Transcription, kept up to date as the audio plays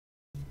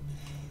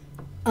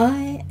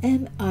I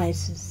am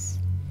Isis.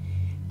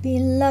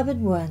 Beloved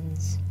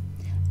ones,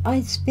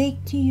 I speak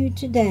to you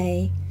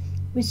today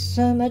with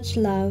so much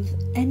love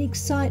and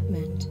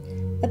excitement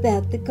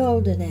about the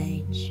Golden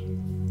Age.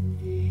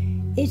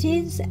 It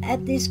is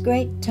at this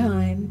great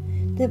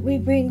time that we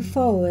bring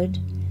forward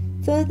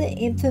further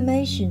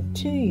information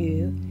to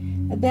you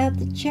about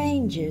the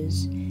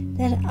changes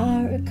that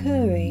are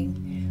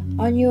occurring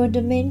on your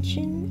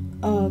dimension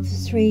of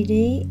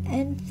 3D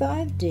and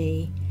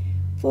 5D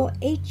for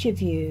each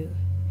of you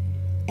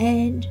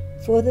and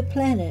for the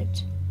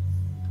planet.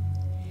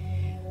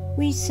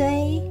 We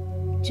say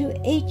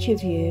to each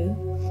of you,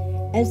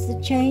 as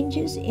the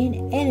changes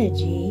in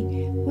energy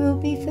will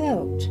be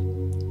felt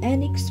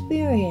and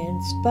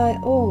experienced by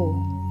all.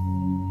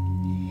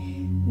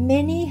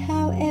 Many,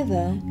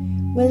 however,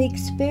 will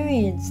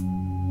experience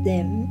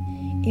them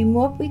in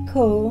what we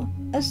call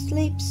a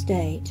sleep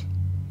state,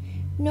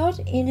 not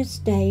in a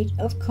state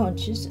of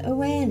conscious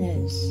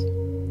awareness.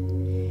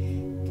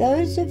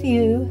 Those of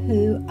you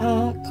who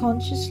are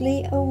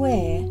consciously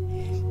aware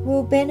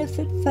will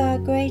benefit far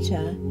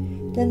greater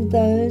than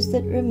those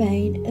that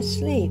remain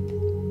asleep.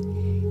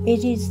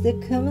 It is the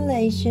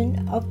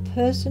accumulation of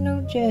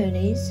personal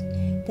journeys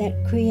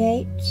that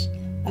creates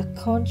a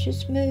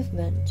conscious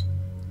movement.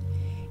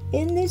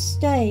 In this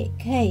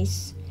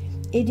case,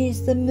 it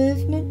is the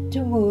movement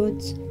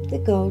towards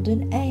the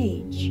Golden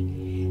Age,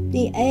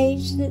 the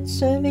age that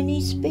so many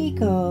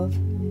speak of,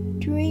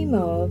 dream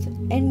of,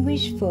 and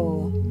wish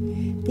for,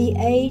 the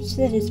age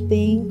that is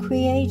being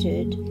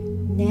created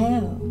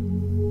now.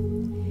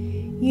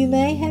 You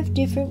may have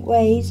different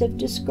ways of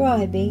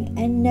describing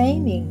and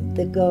naming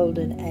the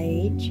Golden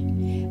Age,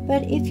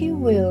 but if you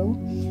will,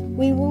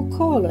 we will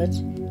call it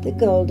the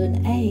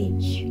Golden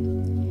Age.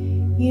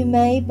 You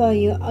may, by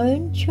your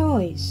own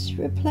choice,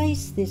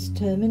 replace this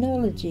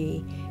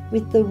terminology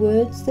with the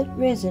words that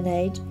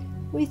resonate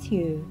with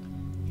you.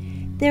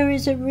 There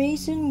is a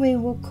reason we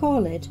will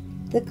call it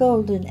the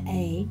Golden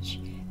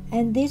Age,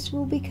 and this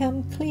will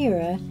become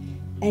clearer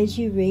as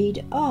you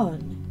read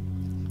on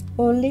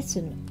or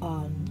listen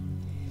on.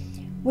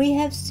 We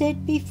have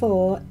said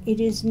before, it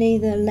is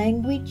neither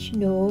language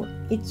nor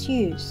its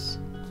use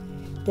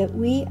that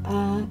we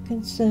are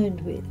concerned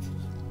with.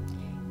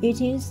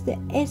 It is the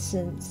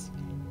essence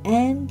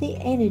and the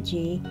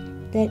energy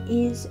that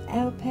is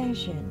our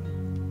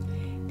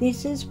passion.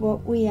 This is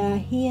what we are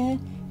here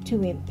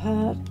to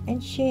impart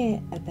and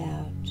share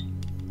about.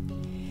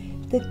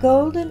 The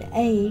Golden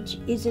Age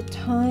is a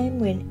time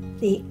when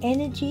the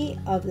energy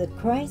of the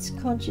Christ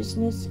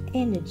consciousness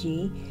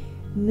energy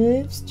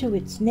moves to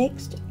its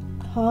next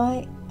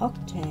high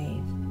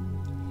octave.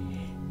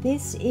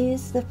 This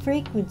is the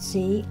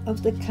frequency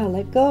of the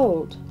color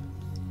gold.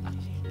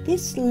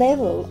 This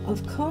level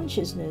of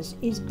consciousness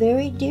is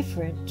very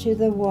different to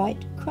the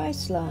white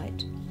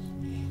Christ-light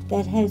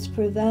that has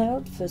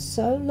prevailed for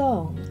so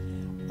long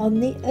on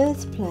the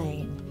earth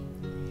plane.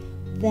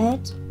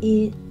 That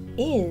it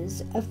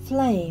is a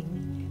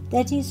flame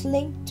that is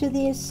linked to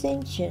the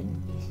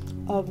ascension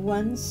of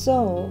one's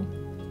soul,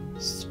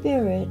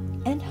 spirit,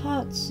 and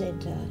heart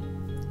center.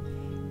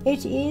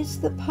 It is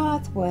the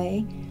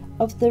pathway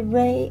of the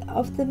ray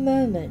of the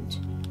moment.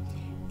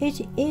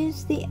 It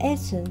is the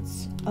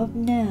essence of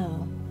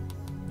now.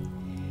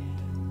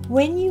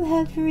 When you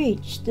have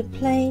reached the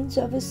planes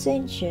of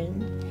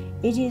ascension,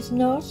 it is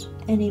not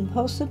an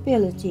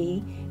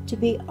impossibility to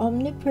be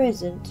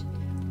omnipresent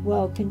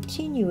while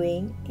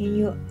continuing in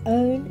your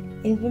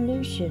own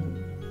evolution.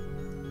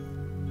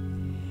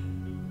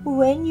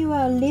 When you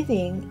are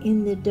living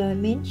in the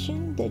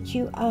dimension that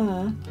you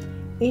are,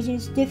 it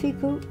is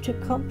difficult to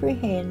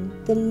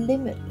comprehend the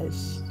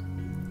limitless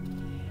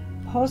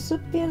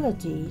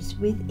possibilities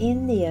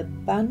within the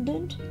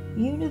abundant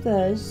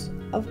universe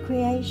of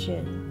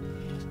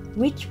creation,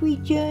 which we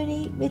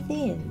journey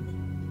within.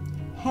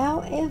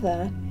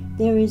 However,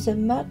 there is a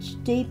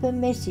much deeper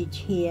message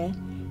here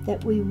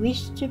that we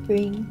wish to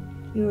bring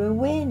your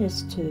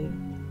awareness to.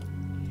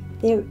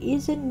 There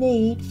is a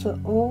need for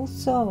all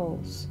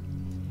souls,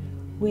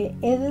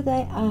 wherever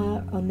they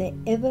are on their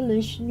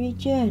evolutionary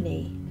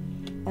journey,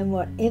 and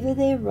whatever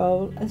their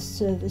role of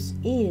service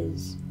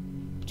is,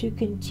 to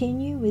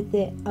continue with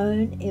their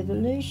own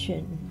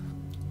evolution.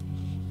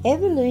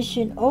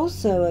 Evolution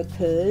also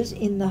occurs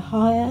in the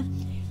higher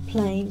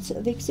planes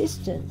of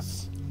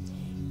existence.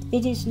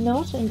 It is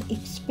not an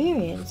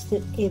experience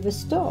that ever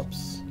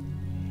stops.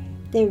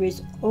 There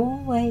is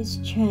always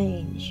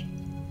change.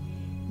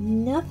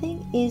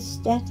 Nothing is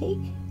static,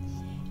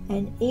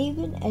 and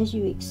even as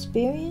you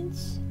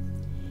experience,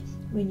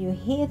 when you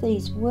hear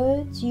these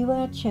words, you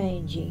are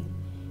changing.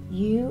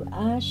 You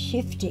are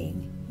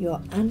shifting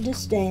your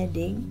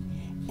understanding,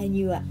 and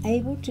you are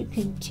able to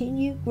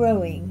continue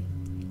growing,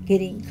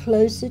 getting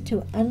closer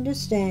to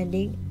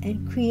understanding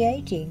and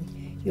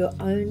creating your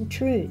own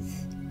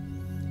truth.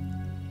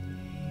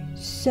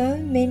 So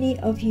many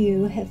of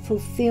you have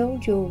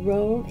fulfilled your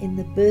role in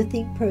the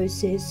birthing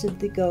process of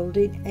the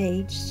Golden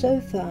Age so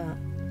far,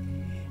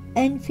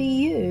 and for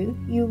you,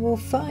 you will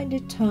find a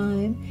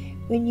time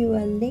when you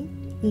are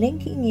linked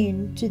linking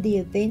in to the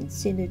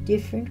events in a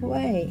different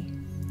way.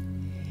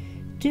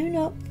 Do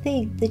not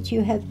think that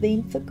you have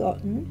been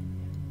forgotten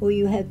or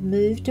you have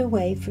moved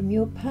away from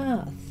your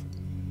path.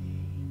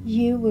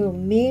 You will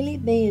merely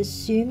be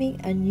assuming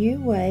a new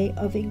way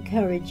of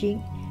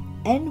encouraging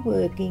and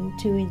working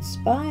to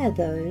inspire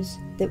those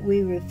that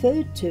we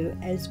referred to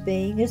as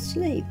being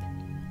asleep.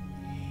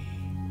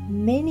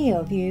 Many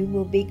of you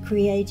will be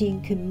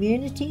creating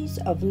communities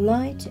of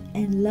light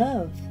and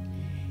love,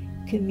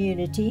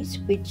 communities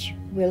which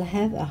will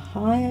have a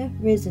higher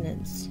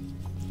resonance.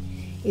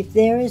 If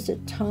there is a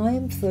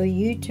time for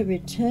you to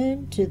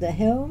return to the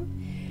helm,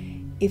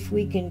 if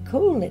we can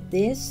call it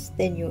this,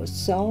 then your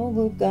soul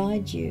will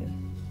guide you.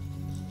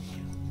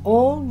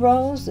 All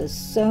roles are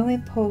so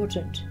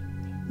important,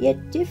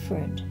 yet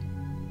different.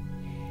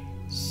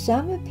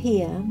 Some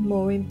appear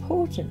more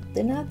important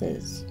than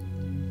others.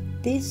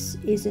 This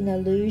is an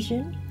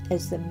illusion,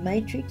 as the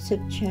matrix of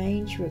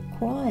change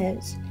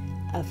requires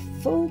a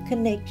full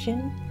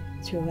connection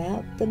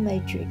throughout the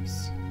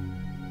matrix.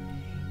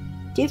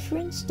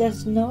 Difference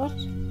does not,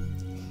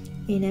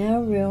 in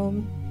our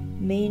realm,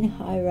 mean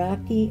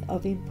hierarchy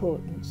of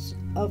importance.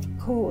 Of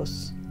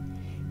course,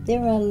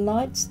 there are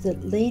lights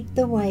that lead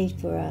the way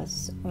for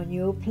us on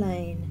your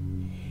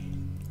plane,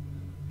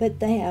 but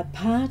they are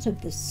part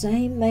of the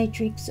same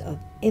matrix of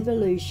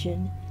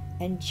evolution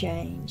and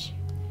change.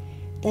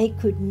 They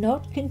could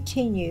not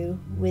continue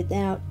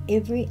without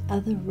every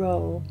other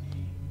role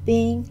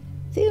being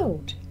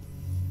filled.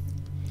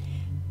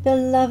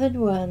 Beloved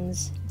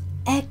ones,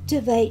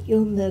 activate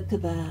your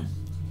Merkaba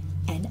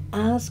and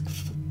ask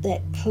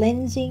that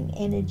cleansing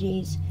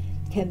energies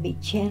can be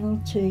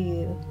channeled to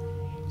you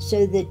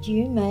so that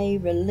you may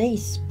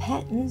release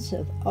patterns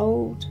of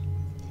old.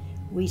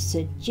 We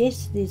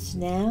suggest this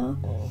now,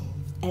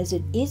 as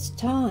it is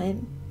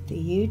time for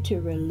you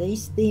to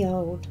release the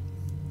old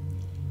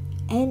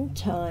and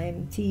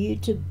time for you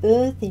to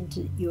birth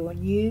into your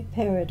new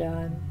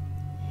paradigm,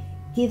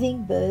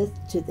 giving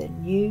birth to the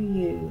new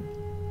you.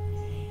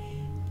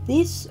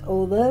 This,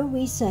 although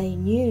we say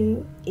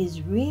new,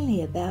 is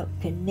really about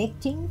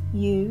connecting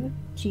you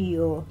to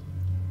your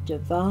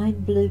divine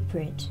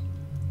blueprint.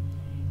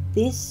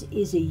 This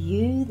is a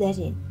you that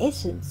in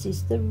essence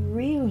is the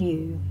real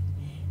you,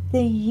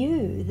 the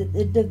you that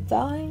the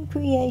divine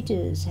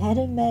creators had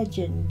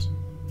imagined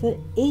for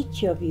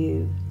each of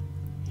you,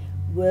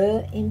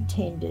 were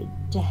intended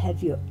to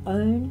have your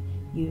own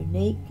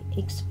unique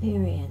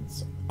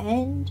experience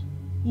and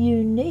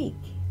unique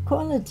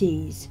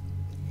qualities,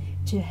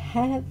 to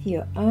have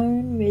your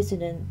own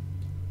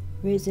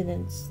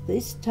resonance.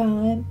 This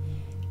time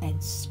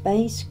and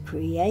space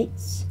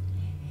creates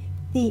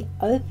the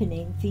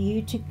opening for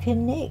you to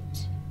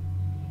connect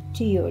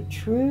to your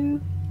true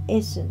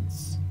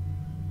essence.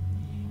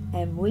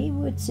 And we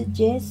would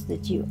suggest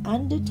that you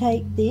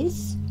undertake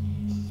this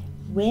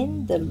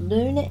when the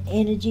lunar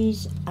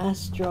energies are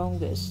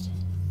strongest.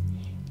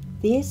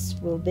 This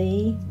will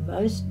be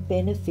most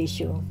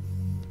beneficial.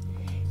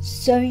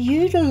 So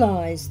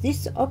utilize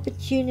this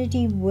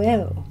opportunity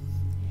well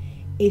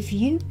if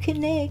you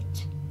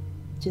connect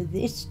to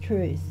this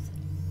truth.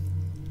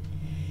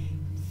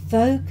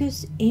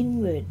 Focus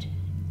inward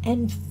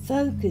and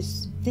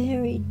focus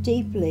very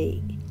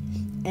deeply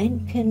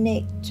and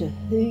connect to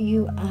who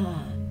you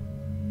are,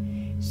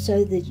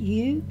 so that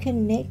you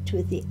connect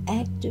with the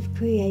act of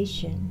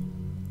creation,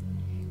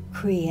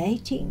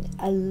 creating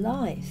a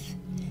life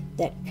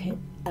that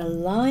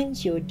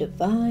aligns your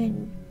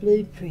divine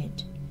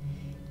blueprint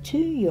to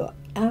your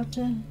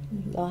outer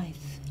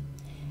life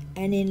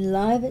and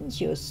enlivens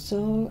your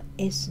soul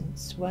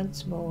essence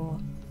once more.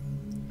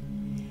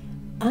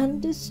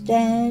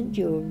 Understand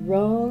your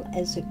role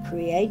as a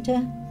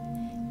creator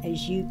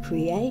as you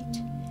create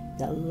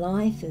the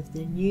life of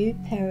the new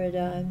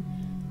paradigm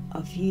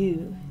of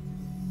you.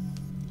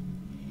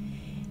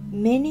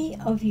 Many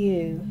of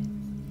you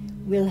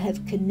will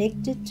have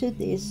connected to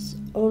this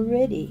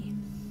already.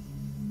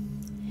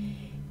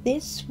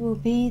 This will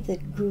be the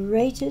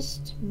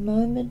greatest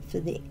moment for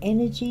the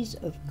energies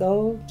of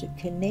gold to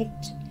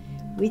connect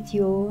with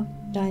your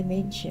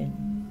dimension.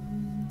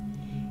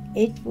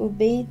 It will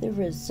be the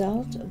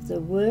result of the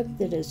work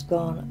that has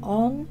gone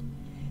on,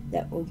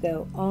 that will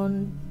go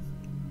on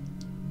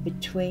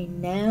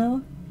between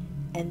now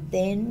and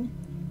then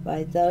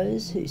by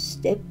those who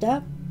stepped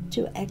up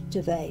to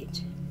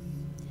activate.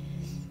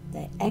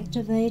 They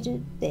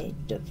activated their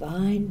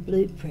divine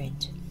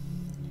blueprint.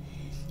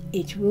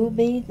 It will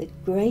be the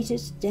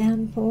greatest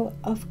downpour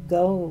of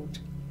gold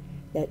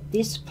that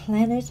this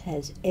planet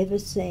has ever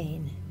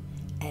seen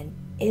and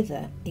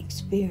ever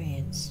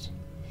experienced.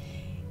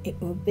 It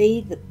will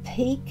be the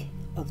peak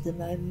of the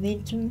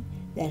momentum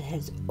that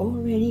has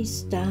already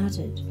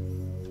started.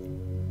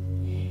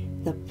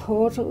 The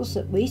portals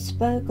that we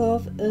spoke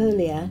of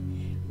earlier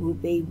will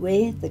be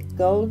where the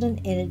golden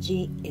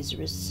energy is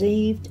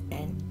received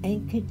and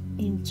anchored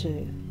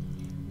into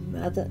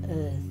Mother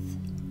Earth.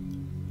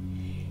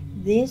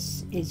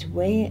 This is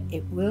where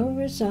it will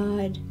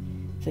reside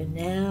for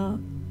now,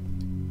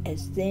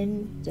 as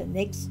then the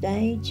next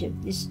stage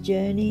of this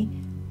journey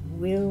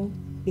will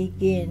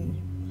begin.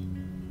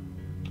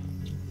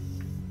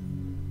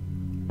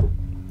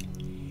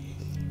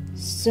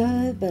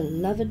 So,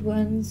 beloved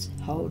ones,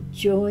 hold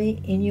joy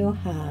in your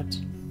heart.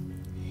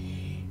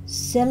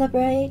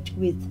 Celebrate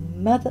with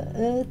Mother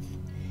Earth.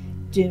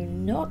 Do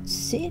not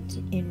sit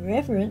in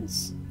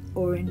reverence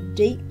or in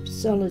deep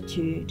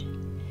solitude.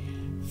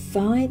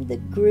 Find the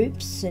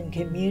groups and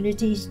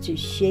communities to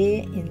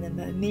share in the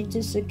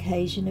momentous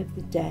occasion of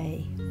the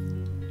day.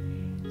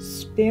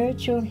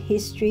 Spiritual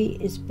history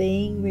is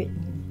being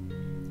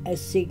written. A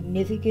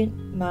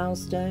significant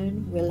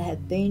milestone will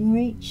have been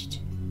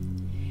reached.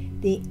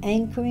 The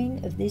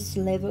anchoring of this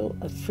level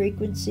of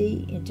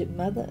frequency into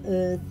Mother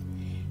Earth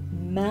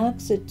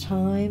marks a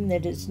time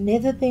that has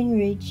never been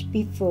reached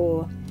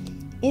before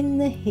in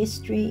the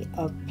history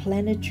of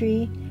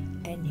planetary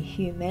and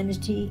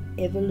humanity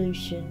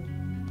evolution.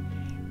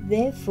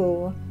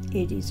 Therefore,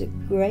 it is a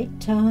great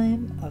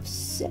time of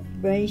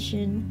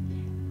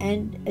celebration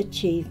and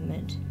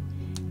achievement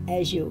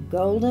as your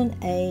golden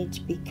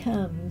age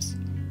becomes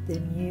the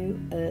new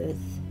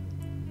Earth.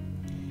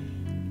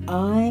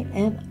 I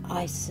am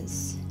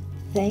Isis,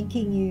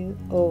 thanking you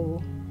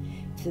all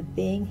for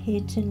being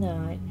here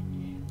tonight,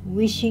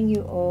 wishing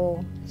you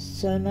all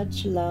so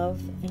much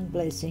love and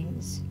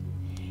blessings,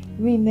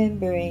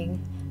 remembering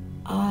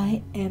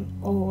I am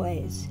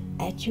always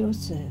at your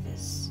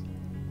service.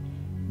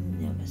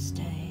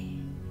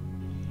 Namaste.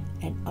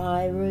 And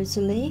I,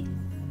 Rosalie,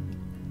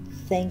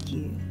 thank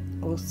you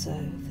also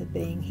for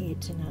being here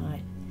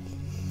tonight.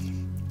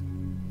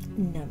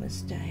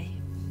 Namaste.